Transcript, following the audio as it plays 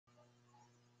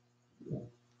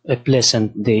A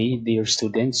pleasant day, dear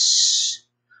students.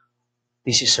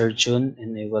 This is Arjun,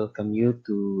 and I welcome you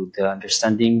to the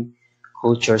Understanding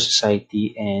Culture,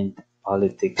 Society, and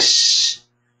Politics.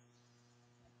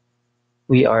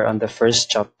 We are on the first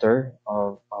chapter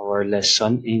of our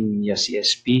lesson in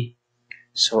UCSP.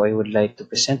 So I would like to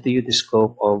present to you the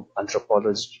scope of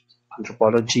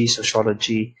anthropology,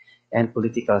 sociology, and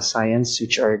political science,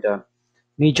 which are the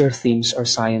major themes or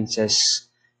sciences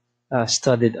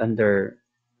studied under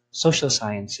social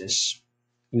sciences.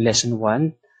 In lesson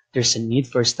 1, there's a need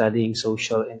for studying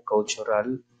social and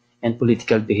cultural and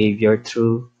political behavior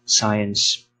through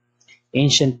science.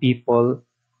 Ancient people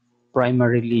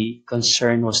primarily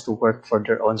concern was to work for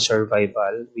their own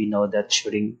survival. We know that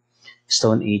during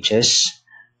Stone Ages,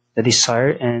 the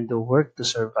desire and the work to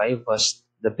survive was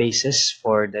the basis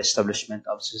for the establishment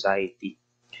of society.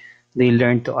 They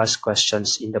learned to ask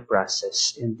questions in the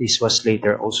process, and this was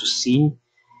later also seen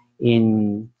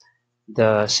in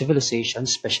the civilizations,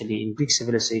 especially in Greek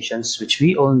civilizations, which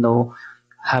we all know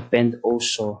happened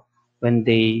also when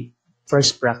they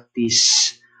first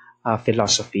practice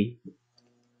philosophy.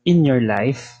 In your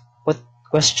life, what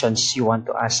questions you want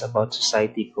to ask about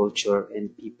society, culture,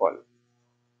 and people?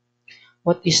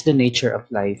 What is the nature of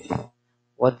life?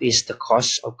 What is the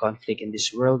cause of conflict in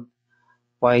this world?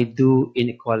 Why do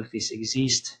inequalities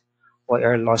exist? Why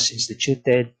are laws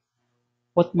instituted?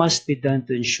 What must be done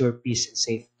to ensure peace and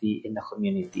safety in the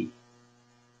community?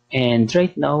 And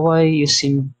right now, why you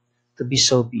seem to be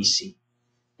so busy?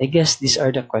 I guess these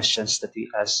are the questions that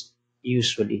we ask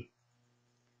usually.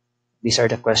 These are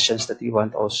the questions that we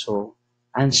want also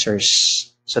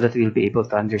answers so that we'll be able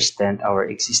to understand our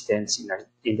existence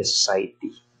in the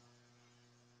society.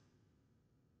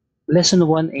 Lesson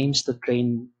 1 aims to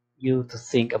train you to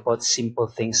think about simple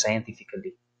things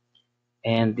scientifically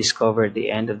and discover at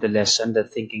the end of the lesson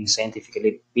that thinking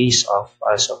scientifically pays off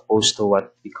as opposed to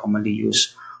what we commonly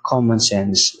use common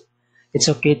sense. It's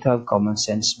okay to have common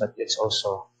sense, but it's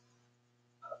also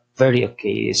very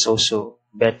okay. It's also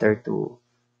better to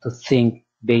think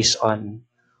based on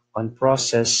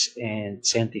process and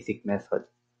scientific method.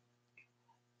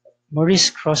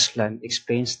 Maurice Crossland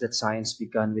explains that science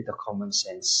began with a common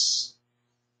sense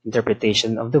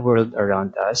interpretation of the world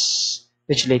around us,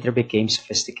 which later became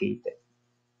sophisticated.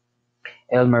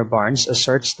 Elmer Barnes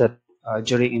asserts that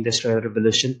during Industrial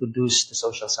Revolution produced the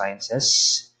social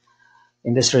sciences.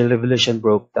 Industrial Revolution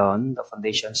broke down the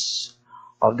foundations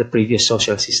of the previous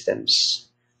social systems,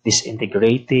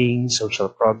 disintegrating social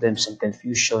problems and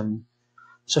confusion.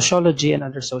 Sociology and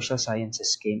other social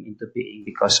sciences came into being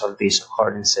because of these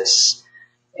occurrences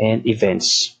and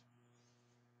events.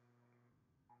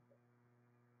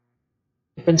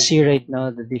 You can see right now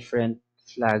the different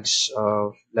flags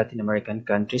of Latin American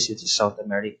countries, which is South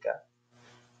America.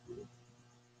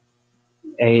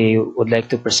 I would like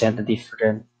to present the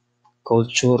different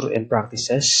culture and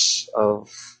practices of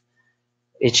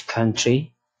each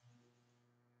country.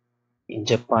 In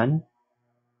Japan,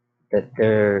 that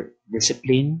their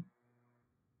discipline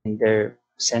and their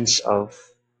sense of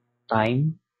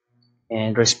time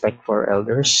and respect for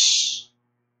elders.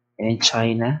 And in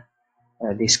China,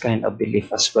 this kind of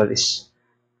belief as well is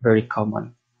very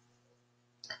common.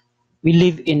 We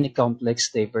live in a complex,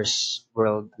 diverse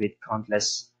world with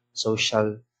countless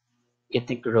social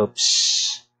ethnic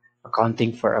groups,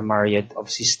 accounting for a myriad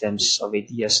of systems of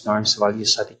ideas, norms,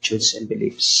 values, attitudes, and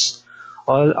beliefs,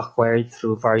 all acquired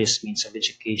through various means of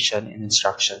education and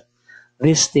instruction.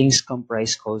 These things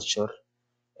comprise culture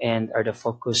and are the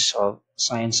focus of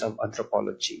science of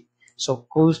anthropology. So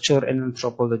culture and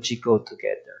anthropology go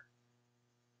together.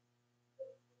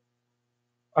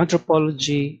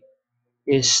 Anthropology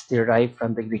is derived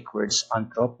from the Greek words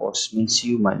anthropos means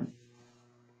human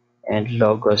and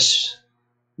logos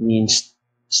means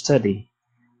study.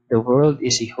 The world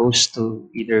is a host to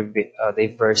either a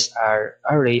diverse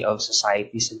array of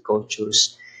societies and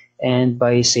cultures, and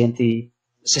by systematically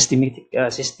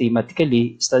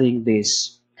studying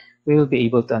this, we will be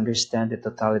able to understand the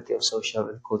totality of social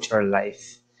and cultural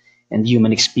life and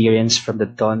human experience from the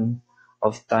dawn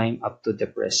of time up to the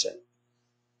present.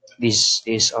 This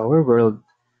is our world.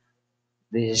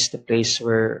 This is the place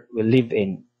where we live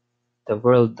in, the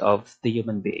world of the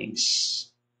human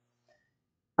beings.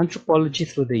 Anthropology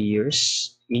through the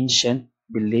years, ancient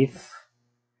belief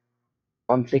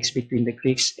conflicts between the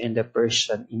Greeks and the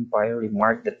Persian Empire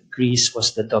remarked that Greece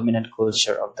was the dominant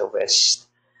culture of the West.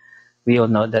 We all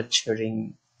know that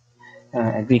during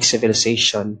Greek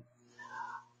civilization,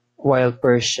 while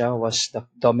Persia was the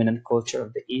dominant culture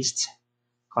of the East,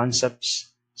 concepts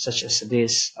such as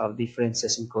this of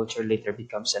differences in culture later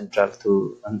become central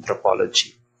to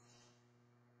anthropology.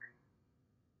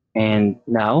 And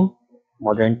now,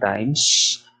 modern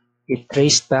times, it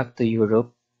traced back to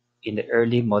Europe in the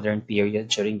early modern period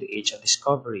during the Age of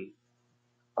Discovery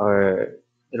or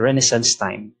the Renaissance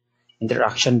time.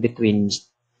 Interaction between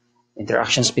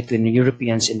Interactions between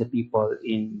Europeans and the people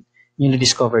in newly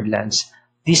discovered lands.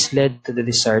 This led to the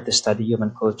desire to study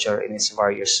human culture in its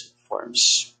various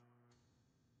forms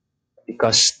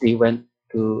because they went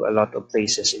to a lot of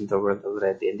places in the world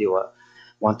already and they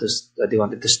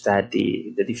wanted to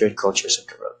study the different cultures of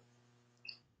the world.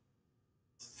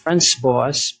 Franz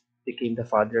Boas became the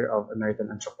father of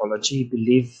American anthropology. He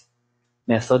believed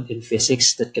method in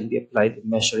physics that can be applied in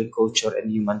measuring culture and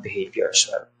human behavior as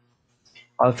well.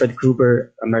 Alfred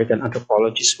Gruber, American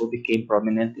anthropologist who became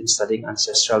prominent in studying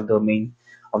ancestral domain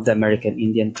of the American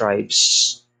Indian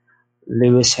tribes.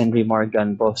 Lewis Henry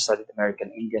Morgan both studied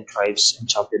American Indian tribes and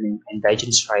championing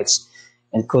indigenous rights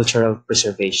and cultural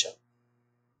preservation.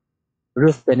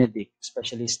 Ruth Benedict,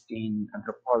 specialist in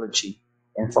anthropology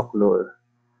and folklore.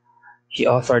 She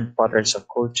authored Patterns of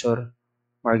Culture.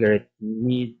 Margaret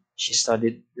Mead, she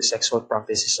studied the sexual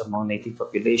practices among native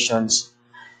populations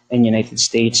in the United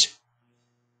States.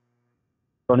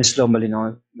 Bronislaw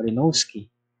Malinowski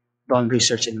done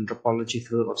research in anthropology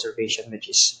through observation, which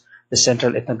is the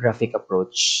central ethnographic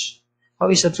approach. How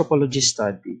is anthropology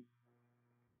studied?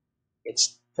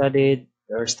 It's studied,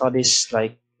 there are studies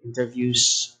like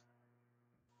interviews.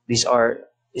 These are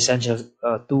essential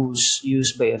tools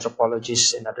used by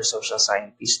anthropologists and other social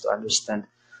scientists to understand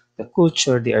the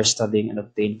culture they are studying and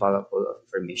obtain valuable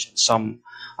information. Some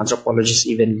anthropologists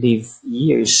even live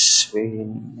years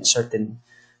in a certain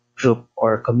group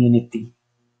or community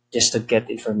just to get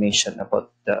information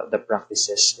about the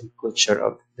practices and culture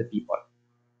of the people.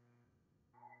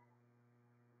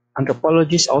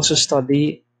 Anthropologists also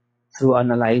study through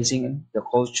analyzing the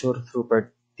culture through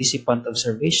participant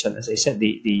observation. As I said,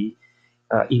 they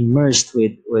immersed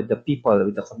with the people,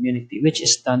 with the community, which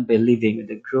is done by living with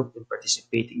the group and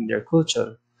participating in their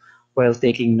culture. While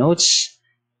taking notes,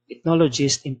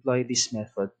 ethnologists employ this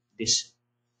method.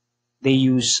 They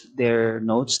use their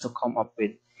notes to come up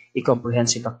with a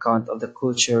comprehensive account of the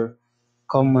culture,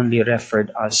 commonly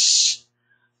referred as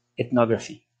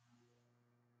ethnography.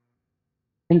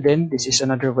 And then this is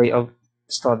another way of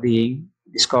studying,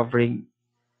 discovering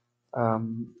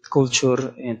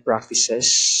culture and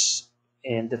practices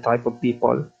and the type of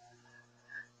people.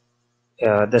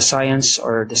 The science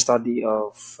or the study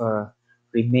of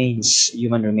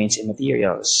human remains and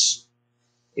materials.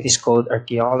 It is called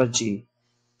archaeology,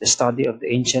 the study of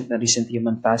the ancient and recent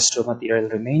human past through material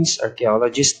remains.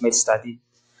 Archaeologists might study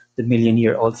the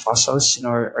million-year-old fossils in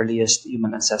our earliest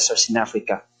human ancestors in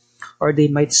Africa, or they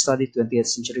might study 20th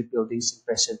century buildings in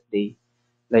present day,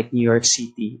 like New York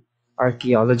City.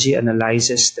 Archaeology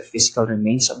analyzes the physical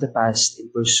remains of the past in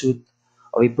pursuit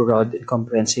of a broad and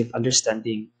comprehensive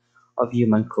understanding of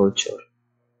human culture.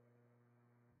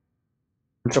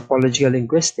 Anthropological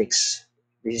linguistics,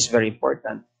 this is very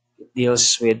important. It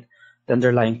deals with the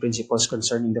underlying principles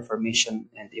concerning the formation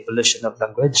and evolution of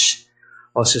language,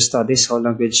 also studies how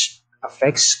language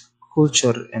affects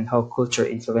culture and how culture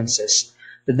influences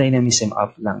the dynamism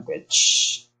of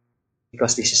language.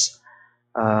 Because this is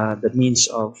the means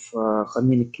of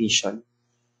communication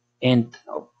and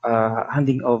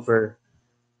handing over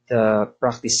the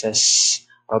practices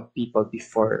of people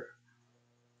before.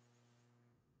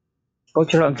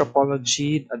 Cultural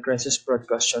anthropology addresses broad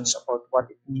questions about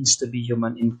what it means to be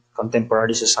human in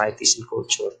contemporary societies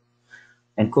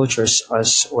and cultures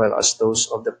as well as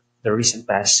those of the recent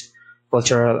past.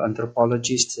 Cultural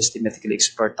anthropologists systematically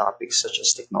explore topics such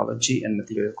as technology and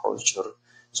material culture,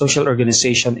 social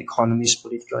organization, economies,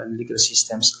 political and legal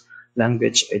systems,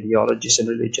 language, ideologies and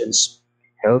religions,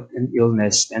 health and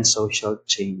illness, and social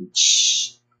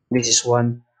change. This is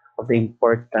one of the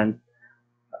important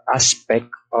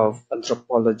aspect of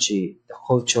anthropology, the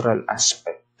cultural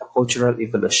aspect, the cultural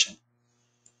evolution.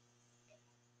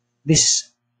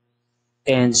 This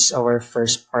ends our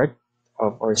first part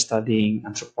of our studying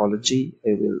anthropology.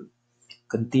 I will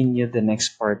continue the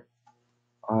next part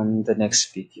on the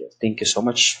next video. Thank you so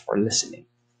much for listening.